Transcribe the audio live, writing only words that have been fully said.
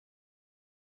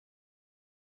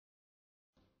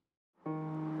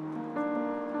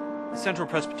Central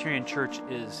Presbyterian Church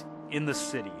is in the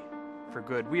city for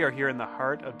good. We are here in the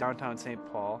heart of downtown St.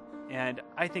 Paul, and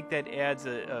I think that adds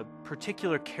a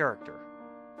particular character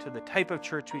to the type of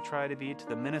church we try to be, to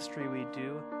the ministry we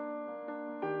do.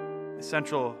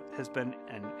 Central has been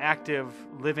an active,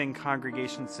 living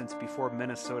congregation since before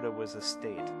Minnesota was a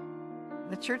state.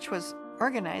 The church was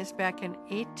organized back in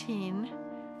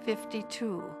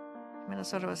 1852.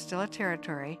 Minnesota was still a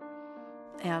territory,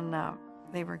 and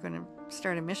they were going to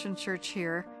start a mission church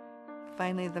here.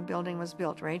 Finally, the building was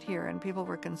built right here, and people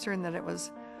were concerned that it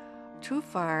was too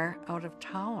far out of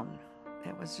town.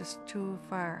 It was just too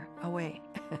far away.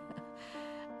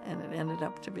 And it ended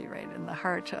up to be right in the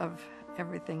heart of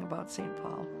everything about St.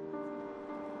 Paul.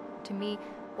 To me,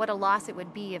 what a loss it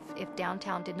would be if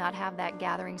downtown did not have that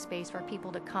gathering space for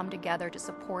people to come together, to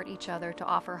support each other, to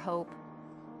offer hope.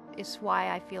 Is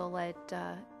why I feel that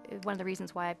one of the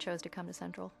reasons why I've chose to come to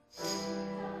Central.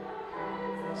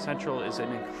 Central is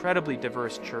an incredibly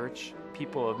diverse church,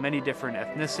 people of many different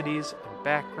ethnicities and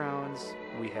backgrounds.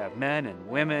 We have men and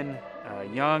women,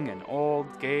 young and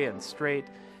old, gay and straight.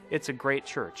 It's a great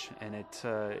church, and it's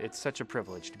such a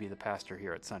privilege to be the pastor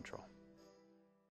here at Central.